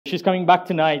she's coming back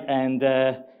tonight, and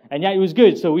yeah, it was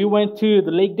good. So we went to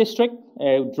the Lake District.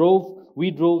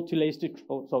 We drove to Lake District.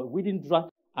 Oh, sorry, we didn't drive.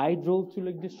 I drove to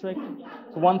Lake District.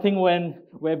 So one thing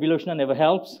where Biloshna never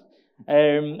helps.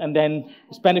 And then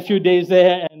spent a few days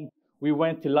there, and we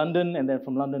went to London, and then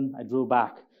from London I drove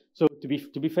back. So to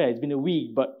be fair, it's been a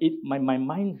week, but my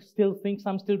mind still thinks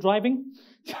I'm still driving.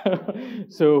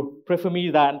 So pray for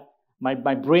me that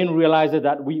my brain realizes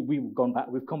that we've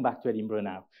come back to Edinburgh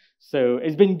now. So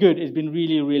it's been good. It's been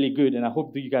really, really good, and I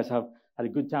hope that you guys have had a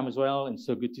good time as well. And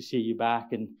so good to see you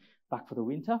back for the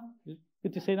winter.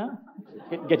 Good to say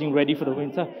that. Getting ready for the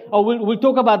winter. Oh, we'll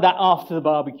talk about that after the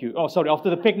barbecue. Oh, sorry, after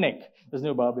the picnic. There's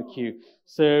no barbecue.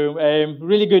 So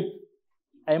really good.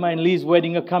 Emma and Lee's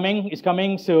wedding is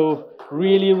coming. So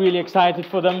really, really excited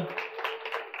for them.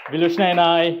 Biloshna and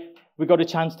I, we got a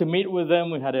chance to meet with them.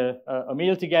 We had a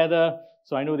meal together.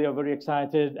 So I know they are very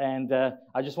excited. And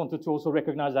I just wanted to also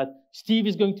recognize that Steve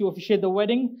is going to officiate the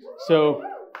wedding. So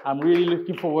I'm really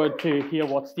looking forward to hear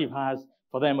what Steve has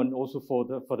for them, and also for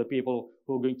the people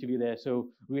who are going to be there. So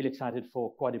really excited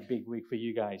for quite a big week for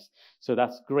you guys. So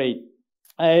that's great.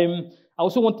 I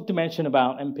also wanted to mention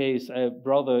about MP's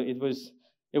brother. It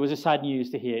was a sad news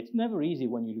to hear. It's never easy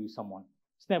when you lose someone.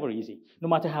 It's never easy, no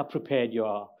matter how prepared you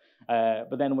are.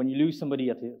 But then when you lose somebody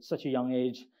at such a young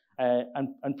age,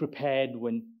 unprepared,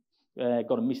 when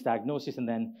got a misdiagnosis, and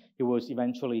then he was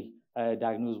eventually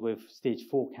diagnosed with stage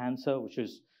 4 cancer, which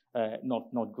was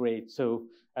not great. So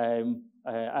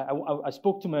I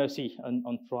spoke to Mercy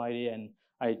on Friday, and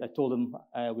I told them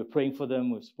we're praying for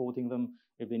them, we're supporting them.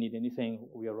 If they need anything,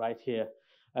 we are right here.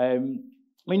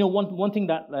 One thing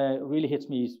that really hits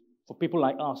me is for people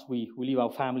like us, we leave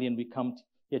our family and we come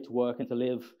here to work and to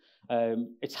live.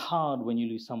 It's hard when you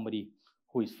lose somebody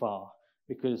who is far,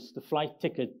 because the flight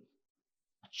ticket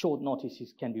at short notice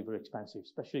can be very expensive,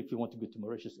 especially if you want to go to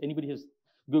Mauritius. Anybody who's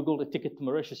Googled a ticket to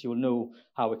Mauritius, you will know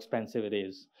how expensive it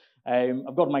is.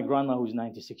 I've got my grandma who's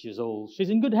 96 years old. She's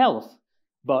in good health,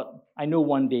 but I know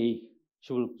one day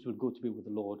she will go to be with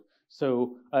the Lord.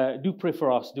 So do pray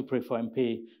for us, do pray for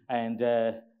MP, and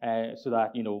so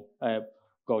that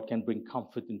God can bring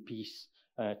comfort and peace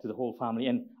to the whole family.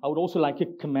 And I would also like to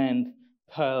commend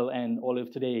Pearl and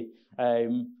Olive today.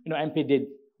 MP did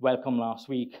welcome last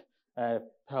week.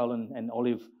 Pearl and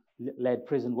Olive led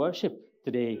praise and worship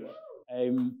today.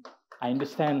 I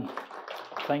understand.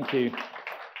 Thank you.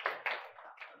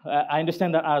 I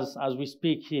understand that as we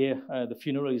speak here, the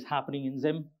funeral is happening in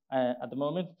Zim at the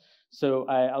moment. So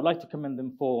I would like to commend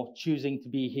them for choosing to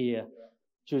be here,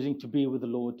 choosing to be with the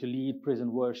Lord, to lead praise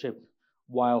and worship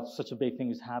while such a big thing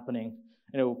is happening.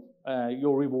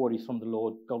 Your reward is from the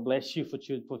Lord. God bless you for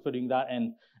doing that,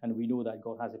 and we know that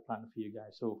God has a plan for you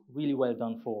guys. So really well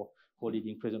done for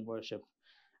leading praise and worship.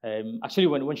 Actually,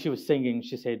 when she was singing,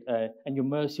 she said, and your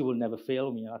mercy will never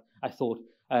fail me. I thought,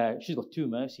 she's got two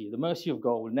mercy. The mercy of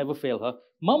God will never fail her.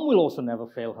 Mum will also never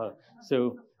fail her.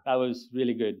 So that was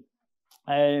really good.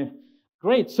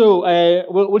 Great. So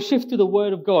we'll shift to the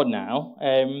Word of God now.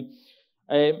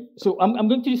 So I'm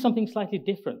going to do something slightly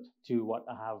different to what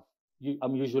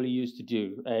I'm usually used to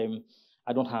do.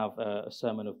 I don't have a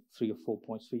sermon of 3 or 4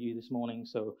 points for you this morning.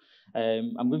 So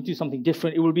I'm going to do something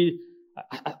different. It will be...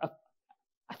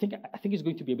 I think it's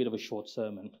going to be a bit of a short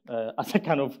sermon as I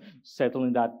kind of settle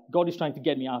in that. God is trying to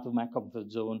get me out of my comfort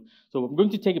zone. So I'm going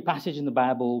to take a passage in the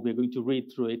Bible, we're going to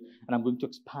read through it, and I'm going to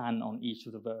expand on each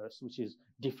of the verse, which is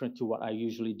different to what I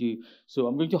usually do. So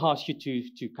I'm going to ask you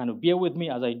to kind of bear with me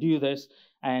as I do this,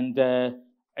 and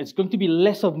it's going to be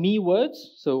less of me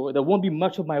words, so there won't be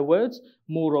much of my words,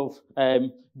 more of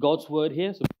God's word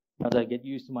here, so as I get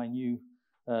used to my new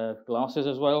glasses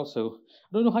as well. So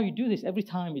I don't know how you do this. Every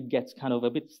time it gets kind of a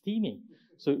bit steamy.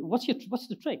 So what's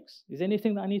the tricks? Is there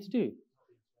anything that I need to do?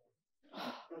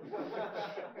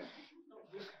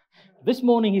 This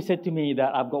morning he said to me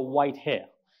that I've got white hair.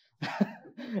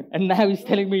 And now he's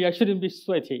telling me I shouldn't be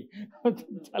sweaty. I'm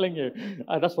telling you.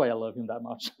 That's why I love him that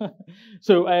much.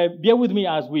 So bear with me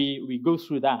as we go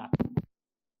through that.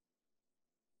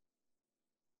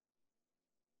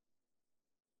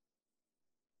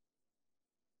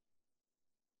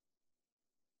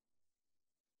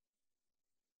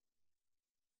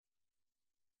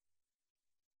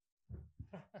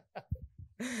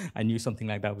 I knew something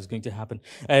like that was going to happen.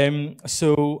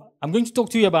 So I'm going to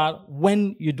talk to you about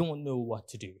when you don't know what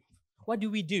to do. What do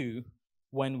we do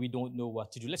when we don't know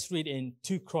what to do? Let's read in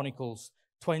 2 Chronicles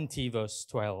 20, verse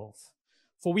 12.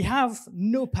 For we have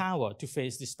no power to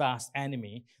face this vast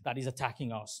enemy that is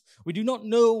attacking us. We do not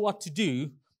know what to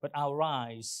do, but our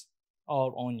eyes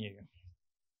are on you.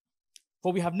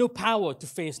 For we have no power to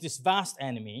face this vast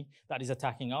enemy that is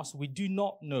attacking us. We do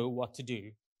not know what to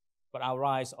do, but our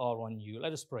eyes are on you.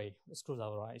 Let us pray. Let's close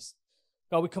our eyes.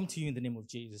 God, we come to you in the name of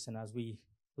Jesus, and as we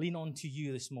lean on to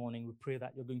you this morning, we pray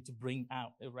that you're going to bring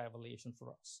out a revelation for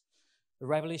us. A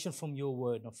revelation from your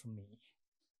word, not from me.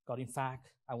 God, in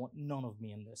fact, I want none of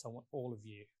me in this. I want all of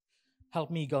you. Help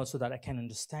me, God, so that I can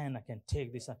understand, I can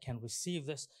take this, I can receive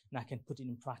this, and I can put it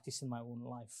in practice in my own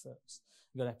life first.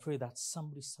 God, I pray that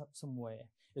somebody somewhere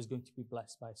is going to be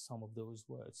blessed by some of those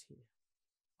words here.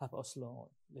 Help us, Lord.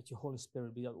 Let your Holy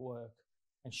Spirit be at work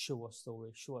and show us the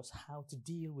way. Show us how to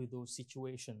deal with those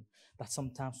situations that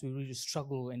sometimes we really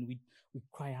struggle and we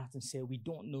cry out and say, we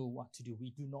don't know what to do.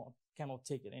 We cannot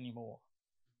take it anymore.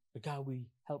 But God, we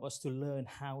help us to learn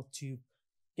how to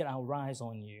get our eyes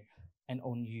on you and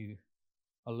on you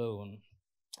alone.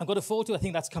 I've got a photo, I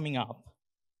think that's coming up.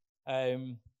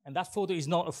 And that photo is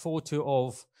not a photo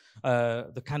of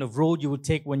the kind of road you would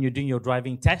take when you're doing your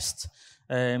driving test.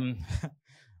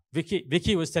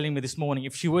 Vicky was telling me this morning,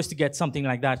 if she was to get something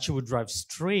like that, she would drive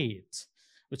straight,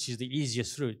 which is the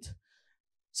easiest route.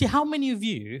 See, how many of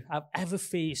you have ever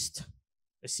faced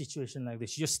a situation like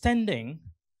this? You're standing,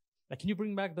 can you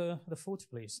bring back the photo,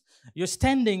 please? You're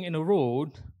standing in a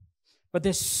road, but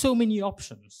there's so many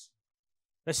options.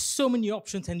 There's so many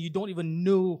options, and you don't even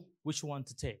know which one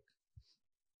to take.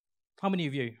 How many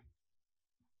of you?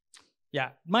 Yeah,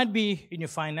 it might be in your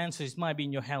finances, it might be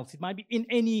in your health, it might be in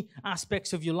any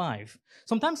aspects of your life.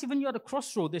 Sometimes even you're at a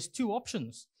crossroad, there's two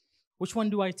options. Which one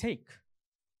do I take?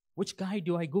 Which guy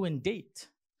do I go and date?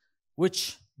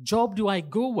 Which job do I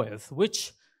go with?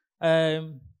 Which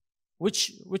one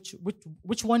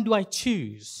do I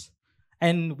choose?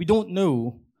 And we don't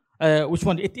know which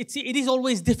one. It is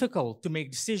always difficult to make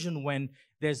a decision when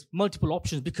there's multiple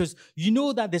options, because you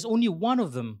know that there's only one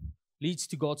of them leads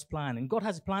to God's plan. And God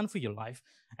has a plan for your life.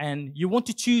 And you want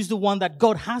to choose the one that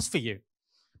God has for you.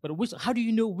 But how do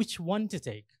you know which one to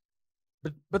take?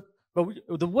 But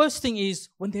the worst thing is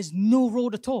when there's no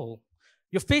road at all.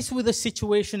 You're faced with a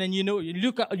situation and you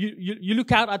look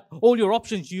out at all your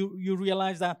options. You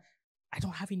realize that I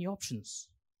don't have any options.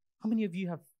 How many of you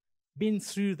have been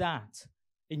through that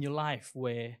in your life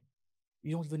where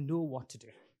you don't even know what to do?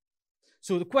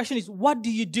 So the question is, what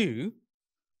do you do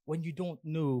when you don't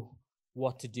know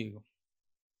what to do?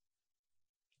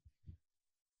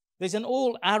 There's an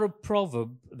old Arab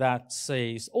proverb that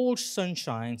says, all sun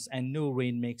shines and no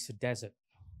rain makes a desert.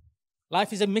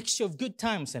 Life is a mixture of good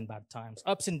times and bad times,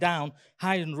 ups and downs,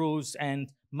 highs and lows, and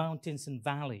mountains and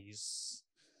valleys.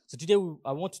 So today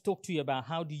I want to talk to you about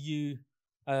how do you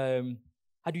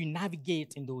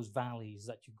navigate in those valleys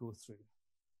that you go through.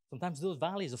 Sometimes those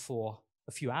valleys are for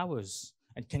a few hours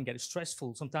and can get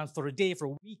stressful, sometimes for a day, for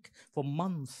a week, for a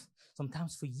month,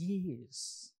 sometimes for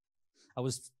years. I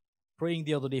was praying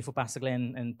the other day for Pastor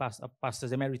Glenn and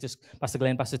Pastors Emeritus, Pastor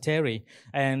Glenn, Pastor Terry,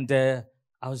 and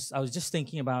I was just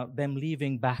thinking about them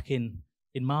leaving back in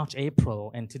March,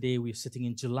 April, and today we're sitting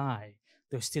in July.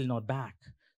 They're still not back.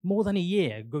 More than a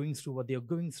year going through what they're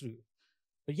going through,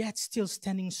 but yet still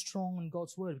standing strong in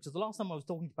God's word. Because the last time I was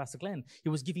talking to Pastor Glenn, he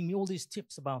was giving me all these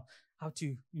tips about how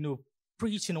to,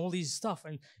 preach and all these stuff.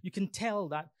 And you can tell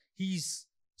that he's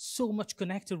so much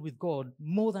connected with God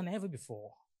more than ever before.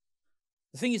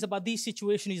 The thing is about these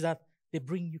situations is that they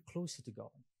bring you closer to God,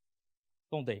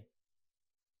 don't they?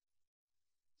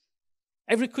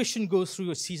 Every Christian goes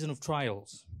through a season of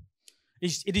trials.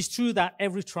 It is true that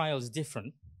every trial is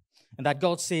different and that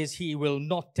God says he will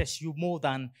not test you more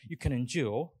than you can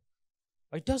endure.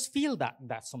 But it does feel that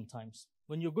sometimes.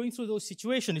 When you're going through those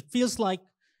situations, it feels like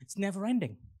it's never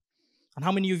ending. And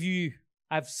how many of you,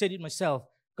 I've said it myself,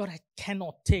 God, I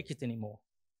cannot take it anymore.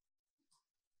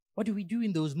 What do we do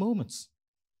in those moments?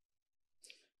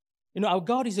 Our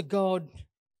God is a God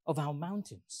of our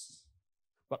mountains,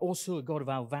 but also a God of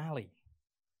our valley.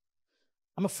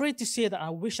 I'm afraid to say that I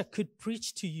wish I could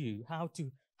preach to you how to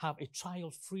have a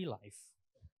trial-free life,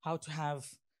 how to have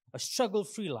a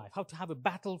struggle-free life, how to have a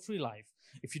battle-free life.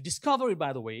 If you discover it,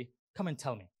 by the way, come and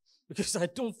tell me, because I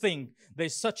don't think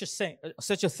there's such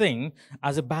a thing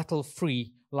as a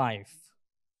battle-free life.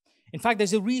 In fact,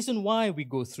 there's a reason why we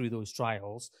go through those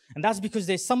trials, and that's because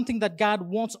there's something that God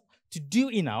wants to do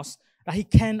in us that he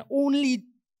can only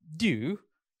do,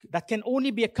 that can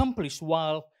only be accomplished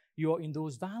while you're in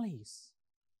those valleys.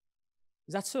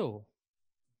 Is that so?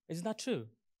 Isn't that true?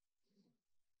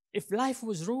 If life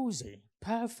was rosy,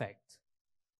 perfect,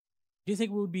 do you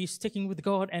think we would be sticking with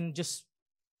God and just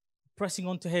pressing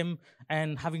on to him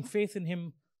and having faith in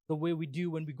him the way we do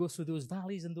when we go through those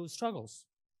valleys and those struggles?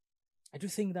 I do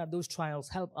think that those trials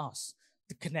help us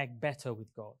to connect better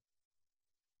with God.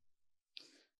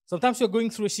 Sometimes you're going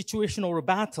through a situation or a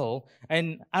battle,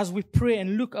 and as we pray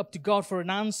and look up to God for an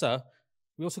answer,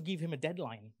 we also give him a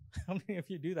deadline. How many of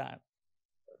you do that?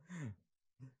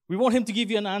 We want him to give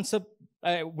you an answer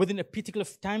within a particular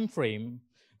time frame.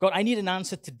 God, I need an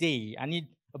answer today. I need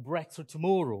a breakthrough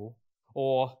tomorrow.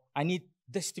 Or I need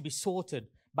this to be sorted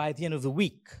by the end of the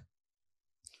week.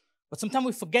 But sometimes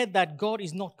we forget that God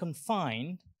is not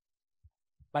confined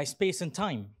by space and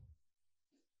time.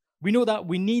 We know that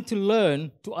we need to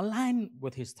learn to align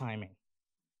with his timing.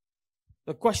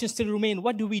 The question still remains,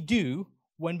 what do we do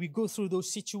when we go through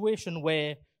those situations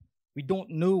where we don't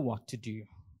know what to do?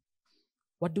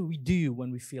 What do we do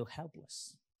when we feel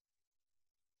helpless?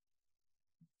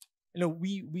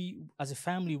 We as a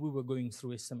family, we were going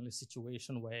through a similar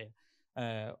situation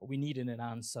where we needed an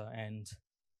answer. And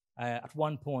at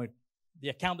one point, the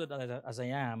accountant as I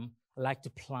am, I like to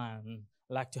plan.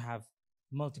 I like to have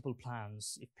multiple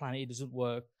plans. If plan A doesn't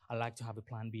work, I like to have a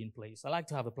plan B in place. I like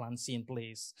to have a plan C in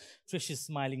place. Trish is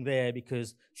smiling there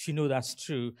because she knows that's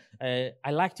true.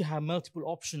 I like to have multiple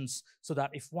options so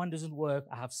that if one doesn't work,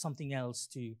 I have something else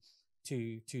to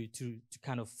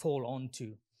kind of fall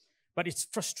onto. But it's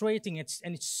frustrating,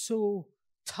 and it's so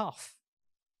tough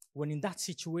when in that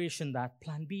situation that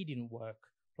plan B didn't work,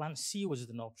 plan C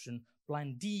wasn't an option,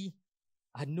 plan D,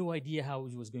 I had no idea how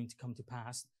it was going to come to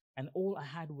pass, and all I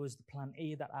had was the plan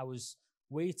A that I was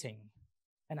waiting,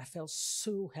 and I felt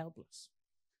so helpless,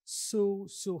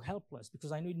 so helpless,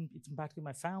 because I knew it impacted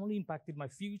my family, impacted my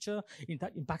future,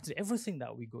 impacted everything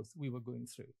that we were going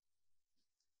through.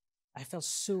 I felt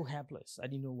so helpless, I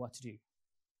didn't know what to do.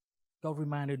 God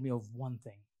reminded me of one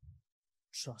thing.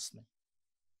 Trust me.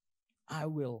 I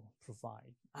will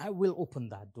provide. I will open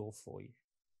that door for you.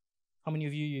 How many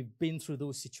of you've been through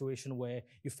those situations where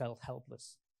you felt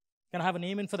helpless? Can I have an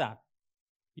amen for that?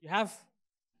 You have?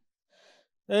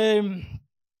 I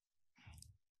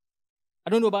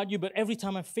don't know about you, but every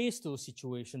time I face those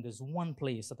situations, there's one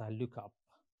place that I look up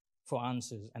for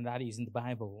answers, and that is in the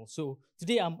Bible. So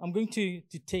today I'm going to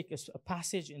take a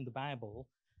passage in the Bible,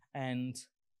 and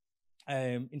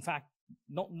in fact,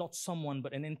 not someone,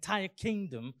 but an entire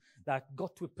kingdom that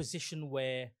got to a position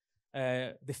where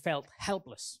they felt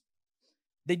helpless.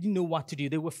 They didn't know what to do.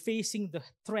 They were facing the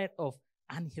threat of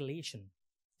annihilation,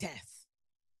 death,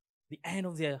 the end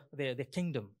of their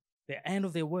kingdom, the end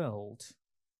of their world.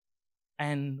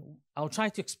 And I'll try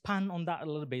to expand on that a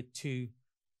little bit to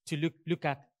look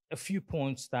at a few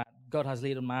points that God has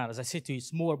laid on my heart. As I said to you,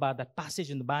 it's more about that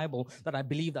passage in the Bible that I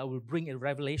believe that will bring a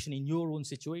revelation in your own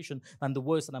situation than the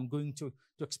words that I'm going to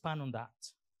expand on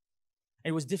that.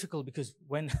 And it was difficult because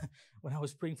when I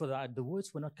was praying for that, the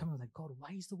words were not coming. I was like, God,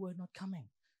 why is the word not coming?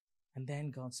 And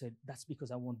then God said, that's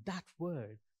because I want that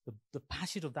word, the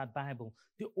passage of that Bible,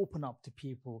 to open up to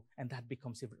people, and that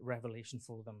becomes a revelation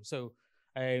for them. So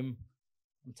I'm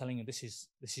telling you, this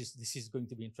is going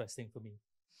to be interesting for me.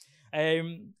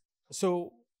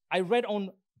 So I read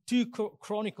on 2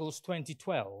 Chronicles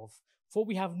 20:12, for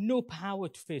we have no power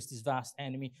to face this vast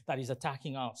enemy that is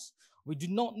attacking us. We do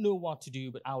not know what to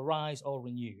do, but our eyes are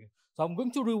on you. So I'm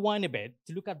going to rewind a bit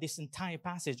to look at this entire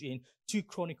passage in 2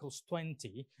 Chronicles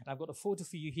 20. And I've got a photo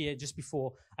for you here just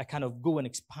before I kind of go and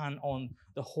expand on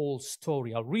the whole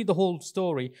story. I'll read the whole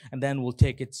story, and then we'll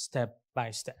take it step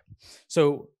by step.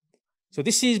 So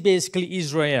this is basically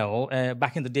Israel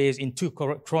back in the days in 2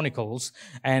 Chronicles,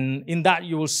 and in that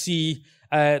you will see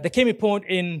there came a point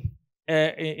in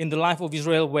the life of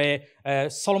Israel where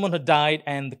Solomon had died,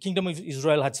 and the kingdom of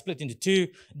Israel had split into two.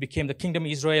 It became the kingdom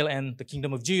of Israel and the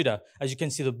kingdom of Judah. As you can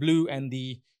see, the blue and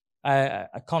the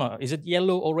is it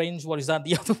yellow, orange? What is that?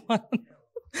 The other one?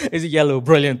 Is it yellow?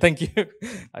 Brilliant. Thank you.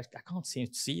 I can't seem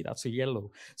to see that. So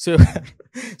yellow. So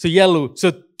yellow.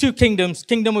 So 2 kingdoms,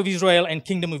 kingdom of Israel and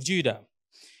kingdom of Judah.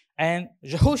 And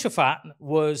Jehoshaphat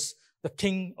was the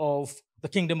king of the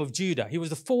kingdom of Judah. He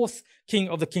was the 4th king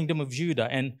of the kingdom of Judah.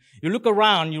 And you look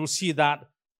around, you'll see that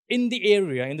in the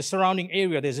area, in the surrounding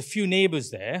area, there's a few neighbors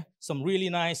there. Some really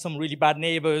nice, some really bad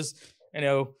neighbors.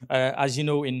 As you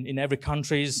know, in every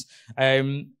countries.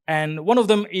 And one of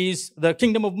them is the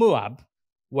kingdom of Moab,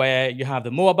 where you have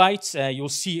the Moabites. You'll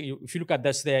see, if you look at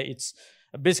this there, it's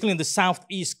basically in the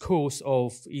southeast coast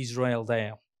of Israel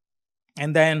there.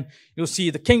 And then you'll see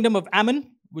the kingdom of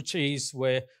Ammon, which is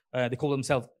where they call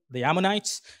themselves the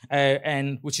Ammonites,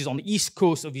 and which is on the east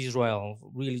coast of Israel,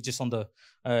 really just on the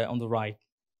right.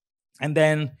 And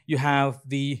then you have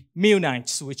the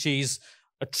Meunites, which is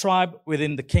a tribe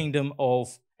within the kingdom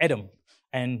of Edom,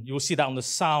 and you'll see that on the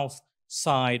south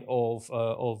side of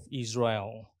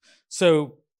Israel.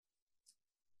 So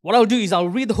what I'll do is I'll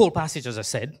read the whole passage, as I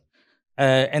said,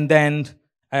 and then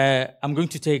I'm going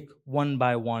to take one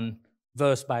by one,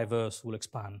 verse by verse, we'll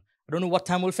expand. I don't know what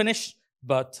time we'll finish,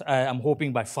 but I'm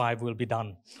hoping by 5 we'll be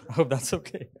done. I hope that's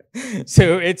okay.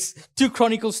 So it's 2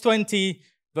 Chronicles 20,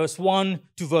 verse 1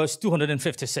 to verse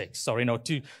 256. Sorry, no,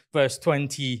 to verse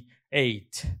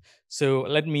 28. So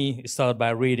let me start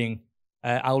by reading.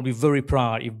 I'll be very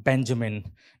proud if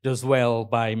Benjamin does well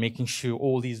by making sure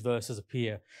all these verses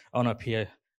appear on up here,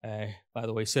 by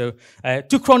the way. So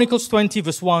 2 Chronicles 20,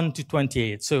 verse 1 to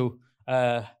 28. So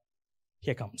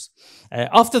here comes.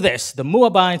 After this, the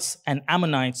Moabites and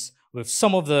Ammonites with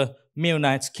some of the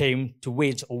Meunites came to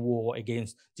wage a war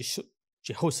against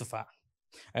Jehoshaphat,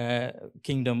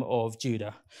 kingdom of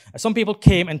Judah. Some people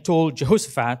came and told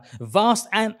Jehoshaphat, a vast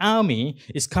army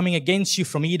is coming against you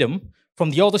from Edom,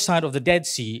 from the other side of the Dead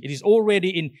Sea. It is already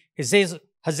in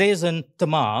Hazazon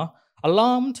Tamar.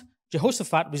 Alarmed,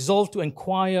 Jehoshaphat resolved to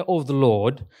inquire of the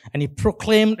Lord, and he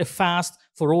proclaimed a fast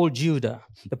for all Judah.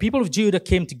 The people of Judah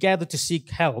came together to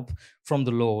seek help from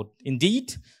the Lord.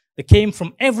 Indeed, they came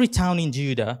from every town in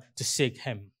Judah to seek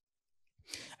him.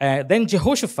 Then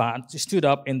Jehoshaphat stood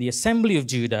up in the assembly of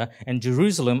Judah and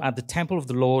Jerusalem at the temple of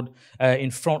the Lord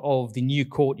in front of the new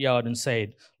courtyard and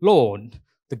said, Lord,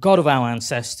 the God of our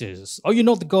ancestors, are you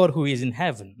not the God who is in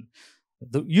heaven?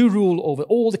 You rule over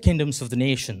all the kingdoms of the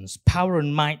nations. Power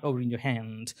and might are in your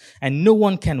hand, and no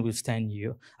one can withstand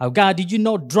you. Our God, did you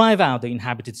not drive out the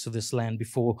inhabitants of this land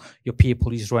before your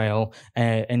people Israel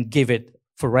and give it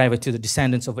forever to the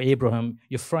descendants of Abraham,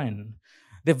 your friend?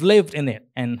 They've lived in it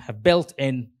and have built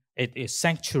in it a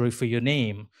sanctuary for your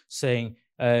name, saying,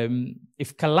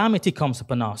 if calamity comes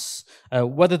upon us,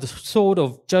 whether the sword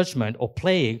of judgment or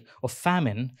plague or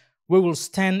famine, we will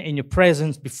stand in your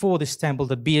presence before this temple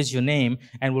that bears your name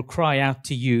and will cry out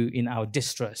to you in our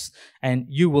distress, and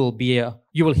you will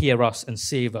hear us and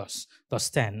save us. Verse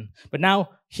 10. But now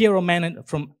here are men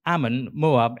from Ammon,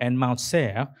 Moab, and Mount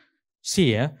Seir,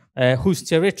 whose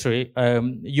territory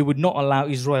you would not allow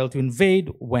Israel to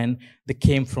invade when they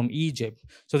came from Egypt.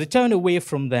 So they turned away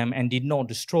from them and did not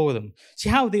destroy them. See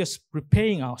how they are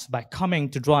repaying us by coming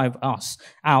to drive us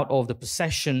out of the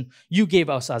possession you gave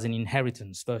us as an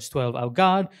inheritance. Verse 12, our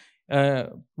God,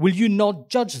 will you not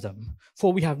judge them?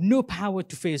 For we have no power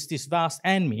to face this vast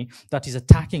enemy that is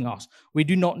attacking us. We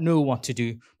do not know what to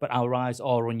do, but our eyes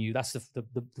are on you. That's the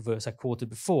verse I quoted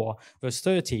before. Verse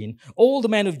 13, all the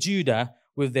men of Judah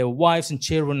with their wives and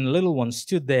children and little ones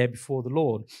stood there before the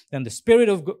Lord. Then the Spirit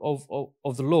of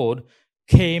the Lord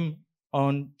came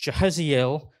on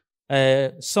Jehaziel,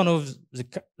 son of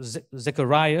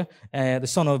Zechariah, the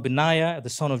son of Benaiah, the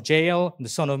son of Jael, the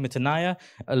son of Mattaniah,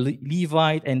 a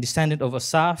Levite and descendant of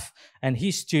Asaph, and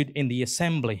he stood in the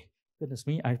assembly. Goodness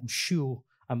me, I'm sure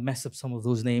I messed up some of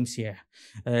those names here.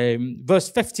 Verse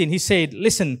 15, he said,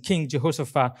 listen, King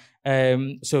Jehoshaphat,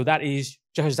 so that is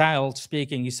Jehaziel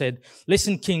speaking. He said,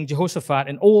 listen, King Jehoshaphat,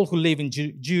 and all who live in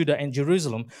Judah and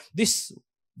Jerusalem, this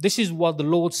is what the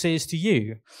Lord says to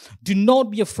you. Do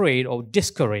not be afraid or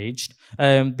discouraged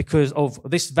because of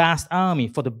this vast army,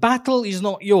 for the battle is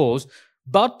not yours,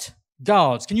 but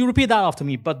God's. Can you repeat that after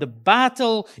me? But the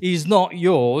battle is not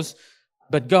yours,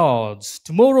 but God's.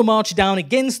 Tomorrow march down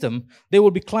against them. They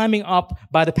will be climbing up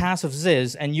by the pass of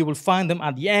Ziz, and you will find them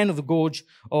at the end of the gorge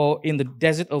or in the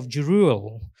desert of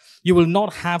Jeruel. You will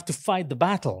not have to fight the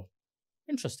battle.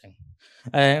 Interesting.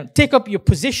 Take up your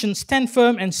position, stand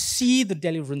firm, and see the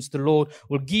deliverance the Lord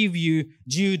will give you,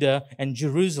 Judah and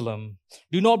Jerusalem.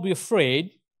 Do not be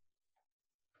afraid.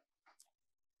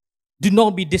 Do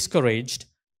not be discouraged.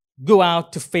 Go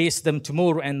out to face them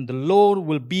tomorrow, and the Lord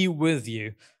will be with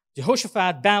you.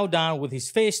 Jehoshaphat bowed down with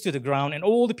his face to the ground, and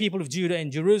all the people of Judah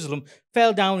and Jerusalem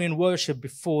fell down in worship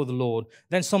before the Lord.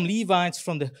 Then some Levites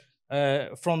from the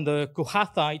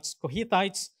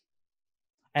Kohathites,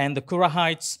 and the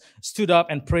Korahites stood up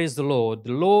and praised the Lord,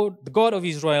 the God of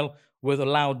Israel, with a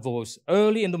loud voice.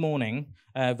 Early in the morning,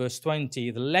 verse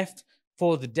 20, they left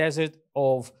for the desert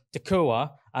of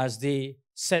Tekoa as they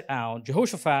set out.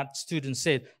 Jehoshaphat stood and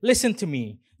said, listen to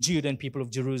me, Judah and people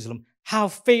of Jerusalem.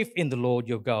 Have faith in the Lord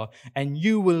your God, and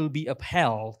you will be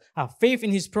upheld. Have faith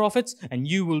in his prophets, and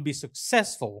you will be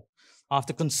successful.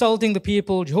 After consulting the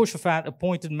people, Jehoshaphat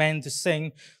appointed men to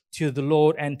sing to the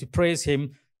Lord and to praise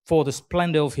him for the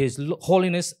splendor of his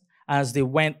holiness as they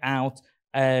went out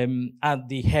at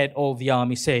the head of the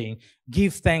army, saying,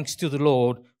 give thanks to the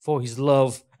Lord for his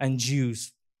love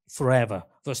endures forever.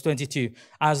 Verse 22,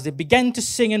 as they began to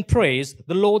sing and praise,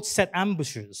 the Lord set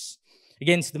ambushes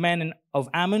against the men of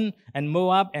Ammon and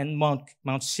Moab and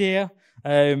Mount Seir,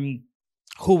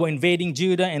 who were invading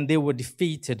Judah, and they were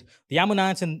defeated. The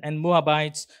Ammonites and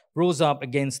Moabites rose up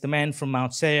against the men from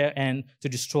Mount Seir and to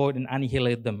destroy and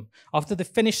annihilate them. After they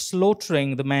finished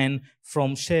slaughtering the men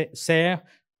from Seir, is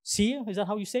that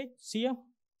how you say it? Seir? I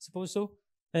suppose so.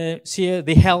 here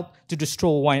they helped to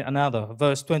destroy one another.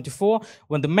 Verse 24,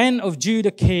 when the men of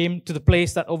Judah came to the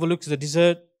place that overlooks the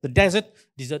desert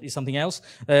is something else,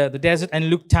 the desert, and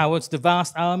looked towards the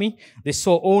vast army, they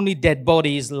saw only dead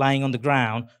bodies lying on the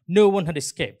ground. No one had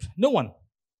escaped. No one.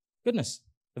 Goodness.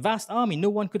 The vast army, no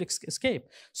one could escape.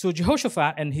 So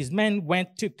Jehoshaphat and his men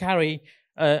went to carry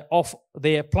off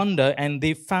their plunder, and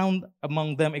they found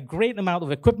among them a great amount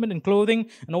of equipment and clothing,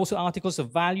 and also articles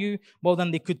of value, more than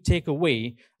they could take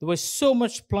away. There was so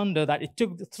much plunder that it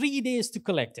took 3 days to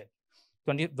collect it.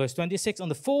 Verse 26, on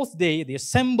the fourth day, they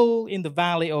assembled in the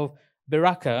valley of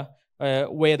Berakah,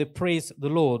 where they praised the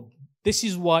Lord. This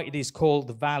is why it is called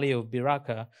the valley of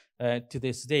Berakah to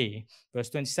this day. Verse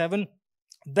 27,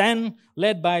 then,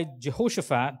 led by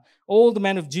Jehoshaphat, all the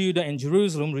men of Judah and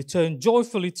Jerusalem returned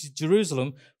joyfully to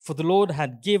Jerusalem, for the Lord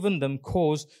had given them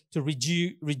cause to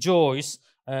rejoice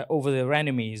over their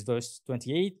enemies. Verse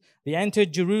 28, they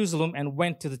entered Jerusalem and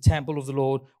went to the temple of the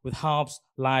Lord with harps,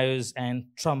 lyres, and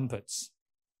trumpets.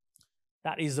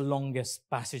 That is the longest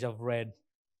passage I've read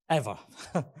ever.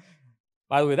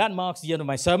 By the way, that marks the end of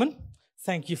my sermon.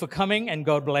 Thank you for coming, and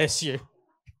God bless you.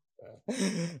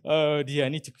 Oh dear, I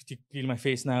need to clean my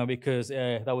face now because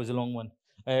that was a long one.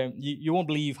 You won't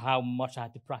believe how much I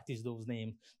had to practice those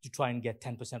names to try and get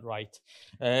 10% right.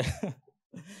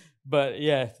 But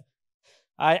yeah,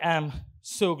 I am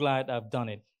so glad I've done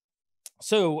it.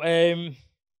 So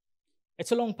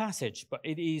it's a long passage, but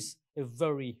it is a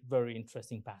very, very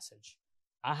interesting passage.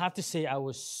 I have to say I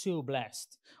was so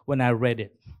blessed when I read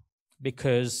it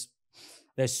because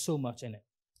there's so much in it.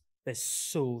 There's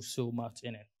so much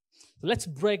in it. Let's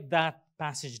break that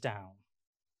passage down.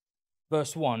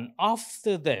 Verse 1,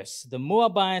 after this, the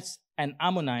Moabites and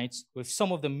Ammonites, with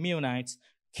some of the Meunites,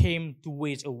 came to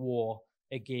wage a war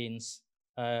against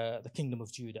the kingdom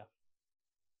of Judah.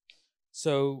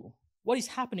 So what is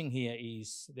happening here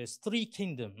is there's 3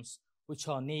 kingdoms which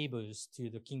are neighbors to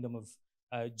the kingdom of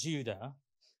Judah.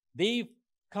 They've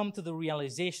come to the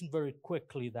realization very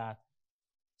quickly that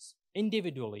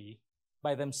individually,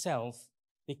 by themselves,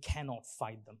 they cannot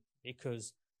fight them,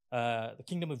 because the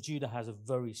kingdom of Judah has a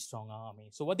very strong army.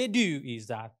 So what they do is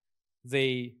that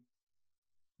they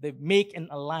make an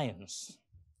alliance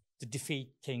to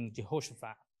defeat King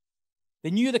Jehoshaphat.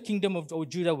 They knew the kingdom of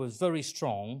Judah was very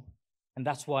strong, and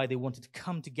that's why they wanted to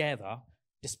come together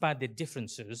despite their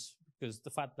differences, because the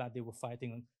fact that they were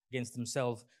fighting against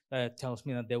themselves tells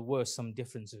me that there were some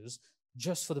differences,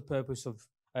 just for the purpose of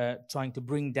trying to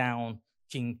bring down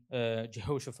King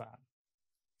Jehoshaphat.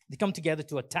 They come together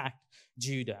to attack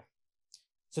Judah.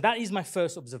 So that is my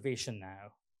first observation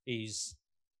now, is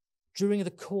during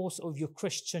the course of your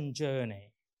Christian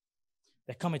journey,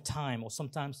 there come a time, or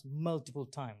sometimes multiple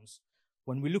times,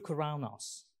 when we look around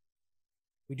us,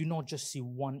 we do not just see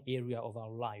one area of our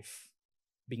life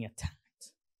being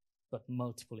attacked, but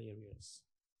multiple areas.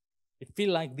 It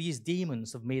feels like these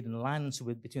demons have made an alliance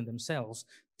between themselves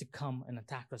to come and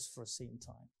attack us for the same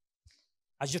time.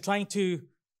 As you're trying to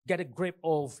get a grip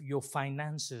of your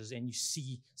finances and you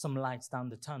see some lights down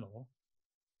the tunnel,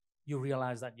 you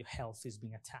realize that your health is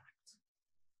being attacked.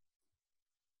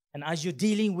 And as you're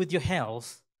dealing with your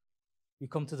health, you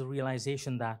come to the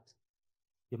realization that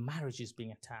your marriage is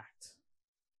being attacked.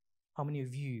 How many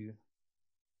of you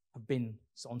have been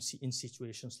in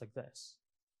situations like this?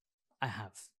 I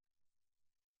have.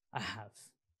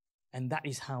 And that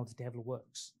is how the devil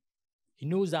works. He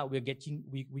knows that we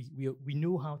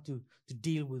know how to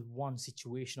deal with one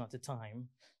situation at a time.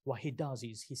 What he does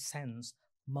is he sends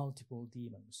multiple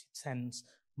demons. He sends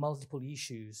multiple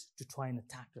issues to try and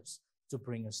attack us, to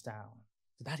bring us down.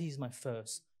 So that is my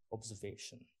first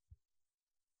observation.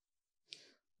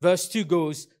 Verse 2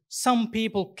 goes, some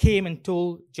people came and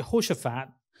told Jehoshaphat,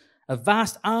 a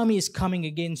vast army is coming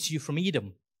against you from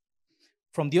Edom.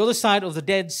 From the other side of the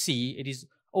Dead Sea, it is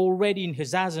already in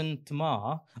Hazazon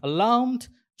Tamar. Alarmed,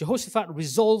 Jehoshaphat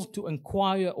resolved to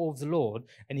inquire of the Lord,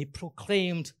 and he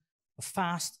proclaimed a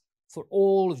fast for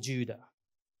all of Judah.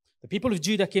 The people of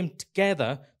Judah came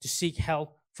together to seek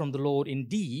help from the Lord.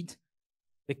 Indeed,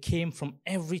 they came from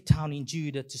every town in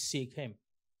Judah to seek him.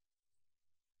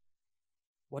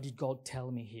 What did God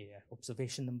tell me here?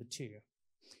 Observation number 2.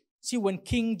 See, when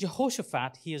King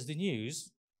Jehoshaphat hears the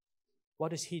news,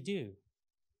 what does he do?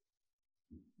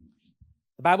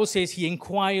 The Bible says he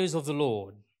inquires of the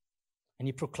Lord and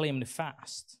he proclaimed a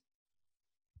fast.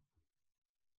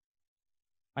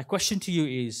 My question to you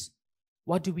is,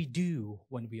 what do we do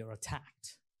when we are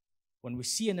attacked? When we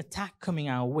see an attack coming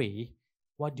our way,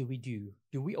 what do we do?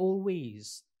 Do we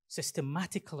always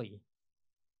systematically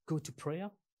go to prayer?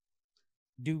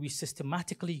 Do we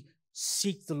systematically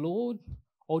seek the Lord?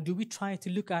 Or do we try to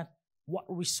look at what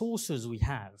resources we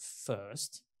have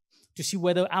first, to see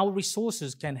whether our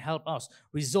resources can help us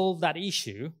resolve that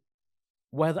issue,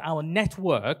 whether our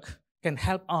network can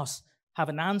help us have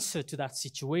an answer to that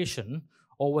situation,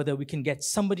 or whether we can get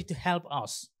somebody to help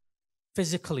us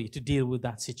physically to deal with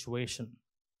that situation.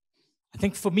 I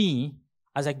think for me,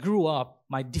 as I grew up,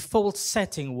 my default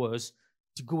setting was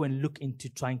to go and look into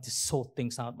trying to sort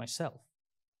things out myself.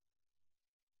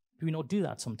 Do we not do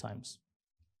that sometimes?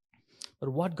 But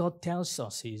what God tells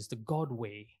us is the God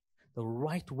way, the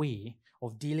right way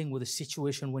of dealing with a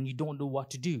situation when you don't know what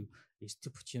to do is to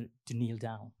put you to kneel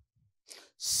down.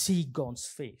 See God's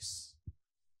face.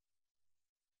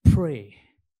 Pray.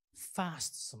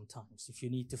 Fast sometimes if you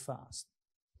need to fast.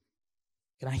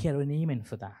 Can I hear an amen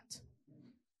for that?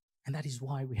 And that is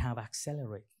why we have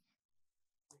Accelerate.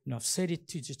 I've said it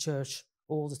to the church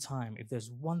all the time. If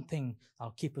there's one thing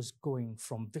that'll keep us going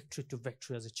from victory to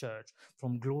victory as a church,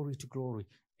 from glory to glory,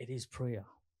 it is prayer.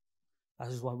 That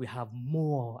is why we have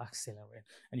more Accelerate.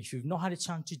 And if you've not had a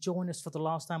chance to join us for the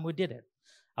last time we did it,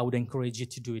 I would encourage you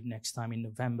to do it next time in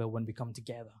November when we come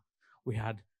together. We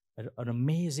had an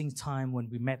amazing time when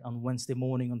we met on Wednesday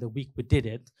morning on the week we did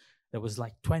it. There was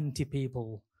like 20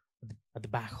 people at the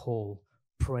back hall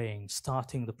praying,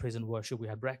 starting the praise and worship. We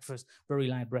had breakfast, very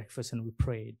light breakfast, and we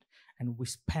prayed. And we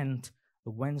spent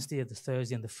the Wednesday, the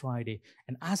Thursday, and the Friday.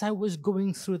 And as I was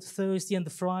going through the Thursday and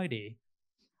the Friday,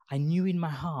 I knew in my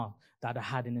heart that I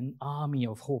had an army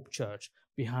of Hope Church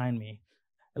behind me.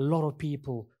 A lot of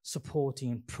people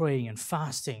supporting and praying and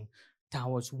fasting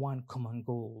towards one common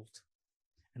goal.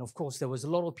 And of course, there was a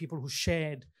lot of people who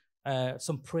shared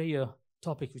some prayer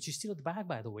topic, which is still at the back,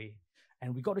 by the way.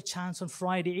 And we got a chance on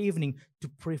Friday evening to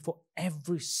pray for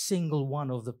every single one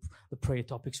of the prayer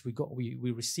topics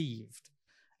we received.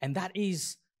 And that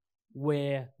is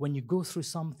where, when you go through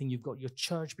something, you've got your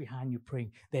church behind you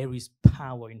praying. There is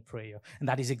power in prayer. And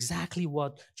that is exactly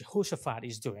what Jehoshaphat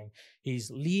is doing.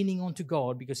 He's leaning onto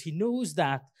God because he knows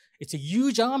that it's a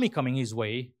huge army coming his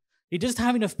way. He doesn't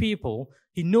have enough people.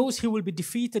 He knows he will be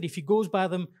defeated if he goes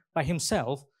by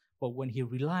himself. But when he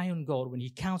relies on God, when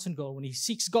he counts on God, when he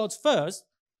seeks God first,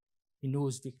 he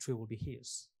knows victory will be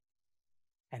his.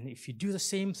 And if you do the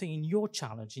same thing in your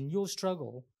challenge, in your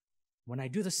struggle, when I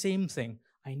do the same thing,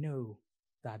 I know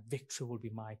that victory will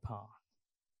be my part.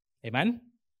 Amen?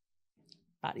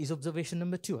 That is observation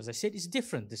number 2. As I said, it's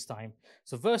different this time.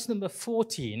 So verse number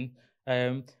 14,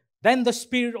 then the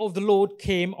Spirit of the Lord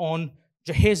came on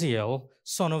Jehaziel,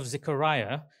 son of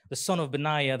Zechariah, the son of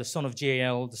Benaiah, the son of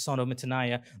Jael, the son of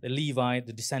Mattaniah, the Levite,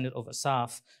 the descendant of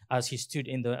Asaph, as he stood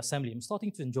in the assembly. I'm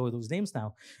starting to enjoy those names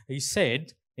now. He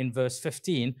said in verse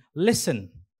 15,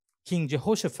 listen, King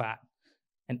Jehoshaphat,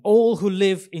 and all who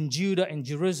live in Judah and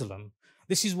Jerusalem,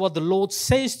 this is what the Lord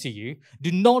says to you.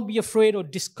 Do not be afraid or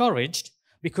discouraged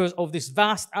because of this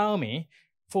vast army,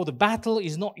 for the battle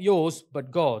is not yours,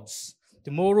 but God's.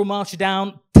 Tomorrow march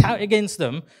down against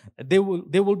them. They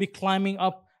will be climbing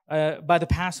up by the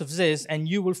pass of Ziz, and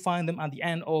you will find them at the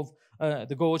end of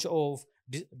the gorge of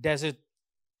desert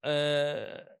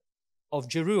of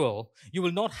Jeruel. You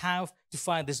will not have to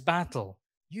fight this battle.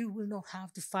 You will not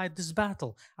have to fight this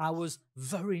battle. I was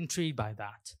very intrigued by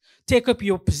that. Take up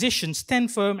your position,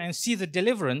 stand firm, and see the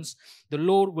deliverance the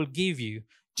Lord will give you.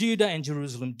 Judah and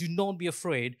Jerusalem, do not be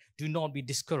afraid. Do not be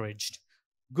discouraged.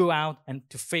 Go out and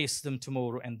to face them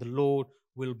tomorrow, and the Lord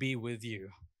will be with you.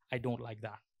 I don't like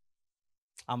that.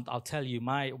 I'll tell you,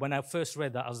 when I first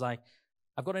read that, I was like,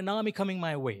 I've got an army coming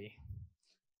my way,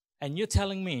 and you're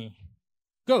telling me,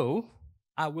 go,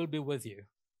 I will be with you.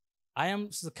 I am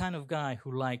the kind of guy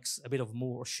who likes a bit of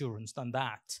more assurance than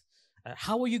that.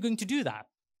 How are you going to do that?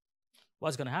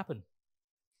 What's going to happen?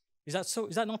 Is that so?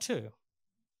 Is that not true?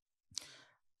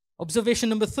 Observation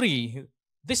number 3.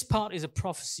 This part is a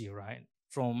prophecy, right?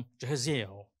 From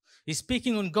Jehaziel. He's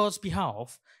speaking on God's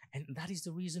behalf, and that is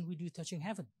the reason we do Touching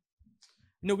Heaven.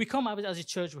 We come out as a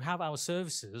church, we have our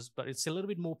services, but it's a little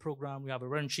bit more programmed. We have a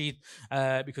run sheet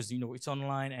because, it's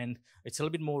online and it's a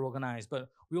little bit more organized. But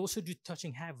we also do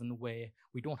Touching Heaven where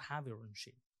we don't have a run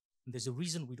sheet. And there's a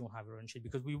reason we don't have a run sheet,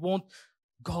 because we want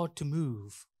God to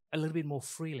move a little bit more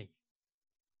freely.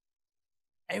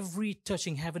 Every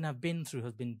Touching Heaven I've been through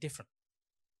has been different,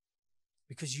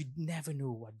 because you never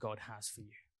know what God has for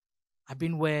you. I've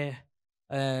been where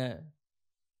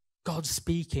God's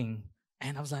speaking,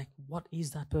 and I was like, what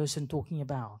is that person talking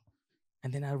about?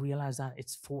 And then I realized that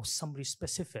it's for somebody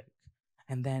specific.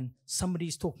 And then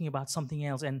somebody's talking about something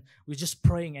else, and we're just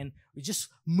praying, and we just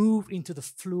move into the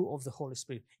flow of the Holy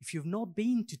Spirit. If you've not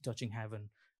been to Touching Heaven,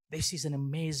 this is an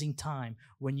amazing time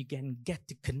when you can get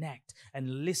to connect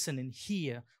and listen and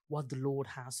hear what the Lord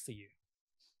has for you.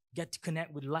 get to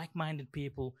connect with like-minded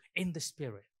people in the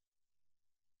Spirit.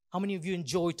 How many of you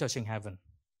enjoy touching heaven?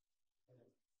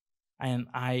 And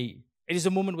it is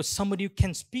a moment where somebody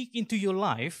can speak into your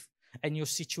life and your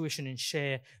situation and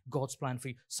share God's plan for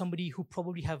you. Somebody who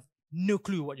probably have no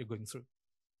clue what you're going through.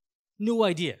 No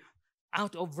idea.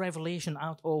 Out of revelation,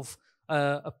 out of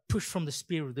a push from the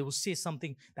Spirit, they will say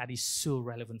something that is so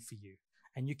relevant for you.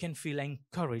 And you can feel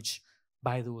encouraged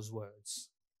by those words.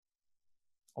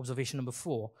 Observation number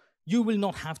 4, you will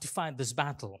not have to fight this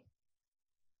battle.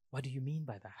 What do you mean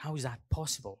by that? How is that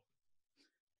possible?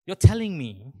 You're telling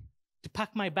me to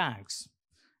pack my bags,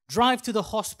 drive to the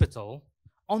hospital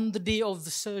on the day of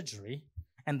the surgery,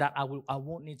 and that I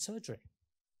won't need surgery.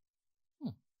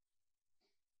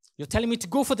 You're telling me to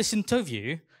go for this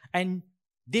interview, and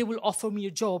they will offer me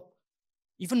a job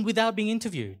even without being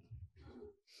interviewed.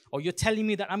 Or you're telling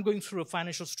me that I'm going through a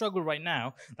financial struggle right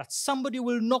now, that somebody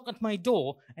will knock at my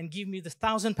door and give me the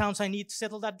 £1,000 I need to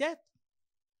settle that debt.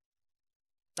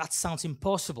 That sounds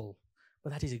impossible,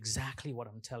 but that is exactly what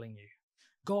I'm telling you.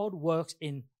 God works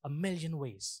in a million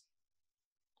ways,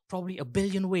 probably a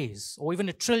billion ways, or even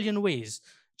a trillion ways.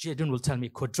 Jadon will tell me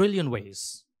quadrillion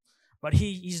ways. But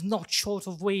he is not short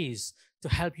of ways to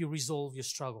help you resolve your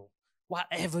struggle.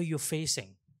 Whatever you're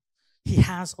facing, he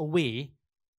has a way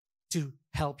to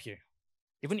help you.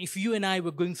 Even if you and I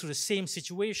were going through the same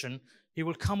situation,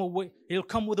 he'll come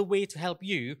with a way to help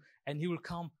you, and he will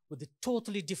come with a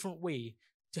totally different way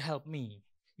to help me.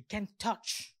 He can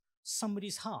touch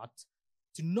somebody's heart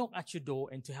to knock at your door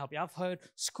and to help you. I've heard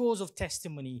scores of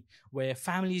testimony where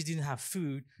families didn't have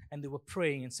food and they were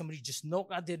praying and somebody just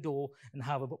knocked at their door and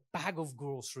have a bag of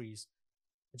groceries.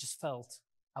 I just felt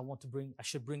I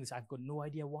should bring this. I've got no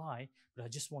idea why, but I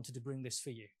just wanted to bring this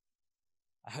for you.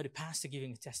 I heard a pastor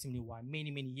giving a testimony why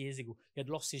many, many years ago he had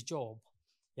lost his job.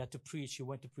 He had to preach. He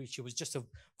went to preach. He was just a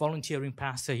volunteering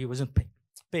pastor. He wasn't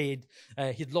paid.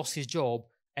 He'd lost his job,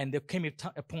 and there came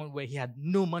a point where he had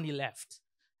no money left.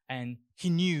 And he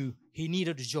knew he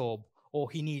needed a job or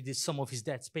he needed some of his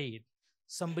debts paid.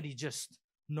 Somebody just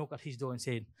knocked at his door and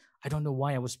said, I don't know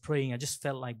why I was praying. I just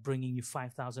felt like bringing you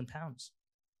 £5,000.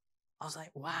 I was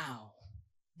like, wow,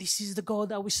 this is the God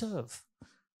that we serve.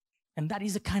 And that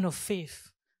is the kind of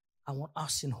faith I want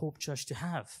us in Hope Church to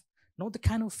have. Not the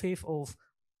kind of faith of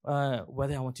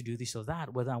whether I want to do this or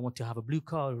that, whether I want to have a blue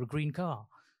car or a green car.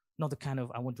 Not the kind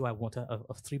of, I want a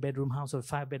 3-bedroom house or a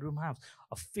 5-bedroom house.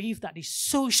 A faith that is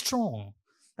so strong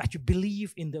that you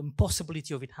believe in the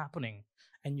impossibility of it happening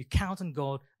and you count on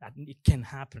God that it can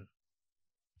happen.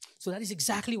 So that is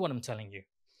exactly what I'm telling you.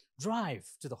 Drive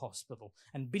to the hospital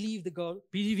and believe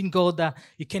in God that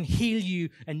He can heal you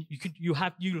and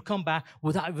you'll come back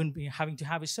without even having to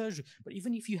have a surgery. But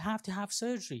even if you have to have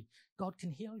surgery, God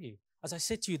can heal you. As I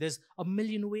said to you, there's a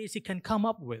million ways He can come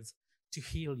up with to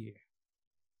heal you.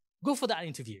 Go for that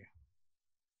interview.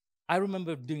 I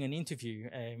remember doing an interview.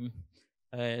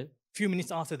 A few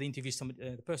minutes after the interview,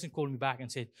 the person called me back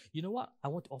and said, you know what? I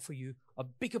want to offer you a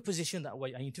bigger position than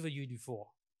what I interviewed you before.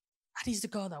 That is the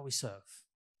God that we serve.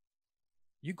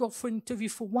 You go for an interview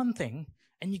for one thing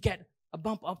and you get a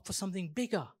bump up for something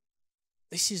bigger.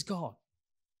 This is God.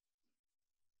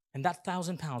 And that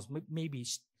 £1,000, maybe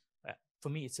for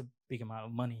me it's a big amount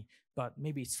of money, but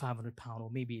maybe it's £500 or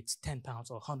maybe it's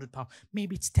 £10 or £100,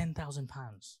 maybe it's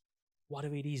 £10,000.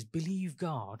 Whatever it is, believe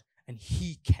God and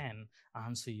He can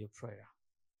answer your prayer.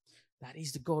 That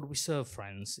is the God we serve,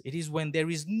 friends. It is when there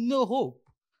is no hope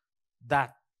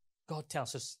that God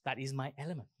tells us, that is my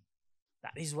element.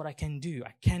 That is what I can do.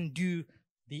 I can do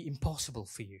the impossible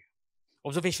for you.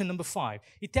 Observation number 5.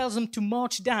 He tells them to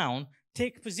march down,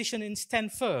 take position and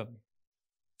stand firm.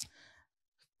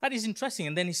 That is interesting.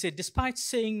 And then he said, despite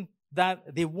saying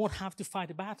that they won't have to fight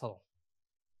a battle,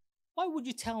 why would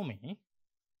you tell me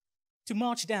to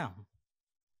march down,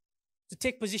 to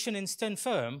take position and stand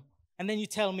firm, and then you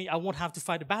tell me I won't have to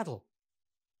fight a battle?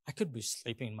 I could be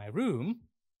sleeping in my room,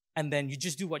 and then you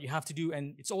just do what you have to do,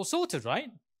 and it's all sorted,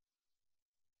 right?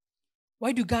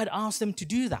 Why do God ask them to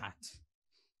do that?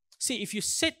 See, if you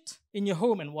sit in your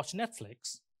home and watch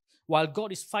Netflix while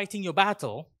God is fighting your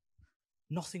battle,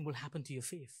 nothing will happen to your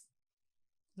faith.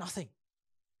 Nothing.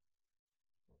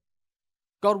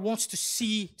 God wants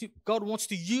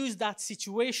to use that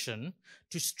situation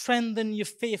to strengthen your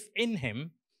faith in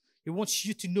Him. He wants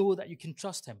you to know that you can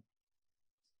trust Him.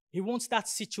 He wants that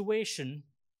situation.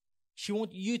 He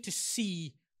wants you to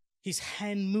see His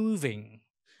hand moving.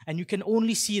 And you can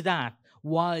only see that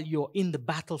while you're in the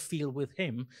battlefield with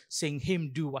Him, seeing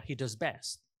Him do what He does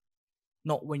best.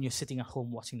 Not when you're sitting at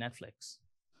home watching Netflix.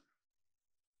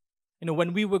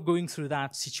 when we were going through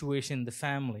that situation in the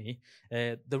family,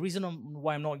 the reason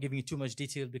why I'm not giving you too much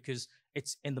detail, because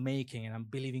it's in the making, and I'm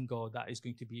believing God that is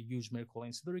going to be a huge miracle, and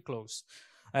it's very close.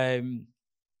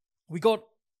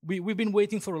 We've been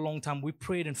waiting for a long time. We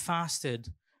prayed and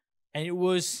fasted, and it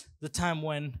was the time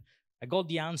when I got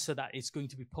the answer that it's going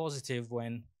to be positive,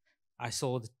 when I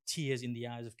saw the tears in the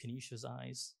eyes of Kenisha's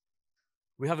eyes.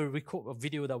 We have a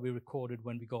video that we recorded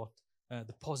when we got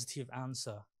the positive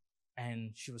answer,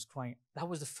 and she was crying. That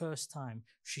was the first time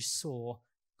she saw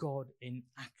God in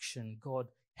action, God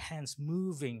hands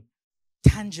moving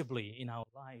tangibly in our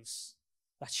lives,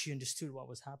 that she understood what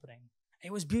was happening. And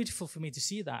it was beautiful for me to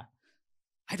see that.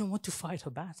 I don't want to fight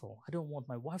her battle. I don't want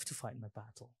my wife to fight my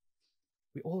battle.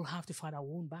 We all have to fight our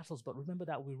own battles, but remember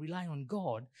that we rely on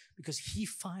God because He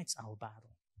fights our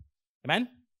battle. Amen?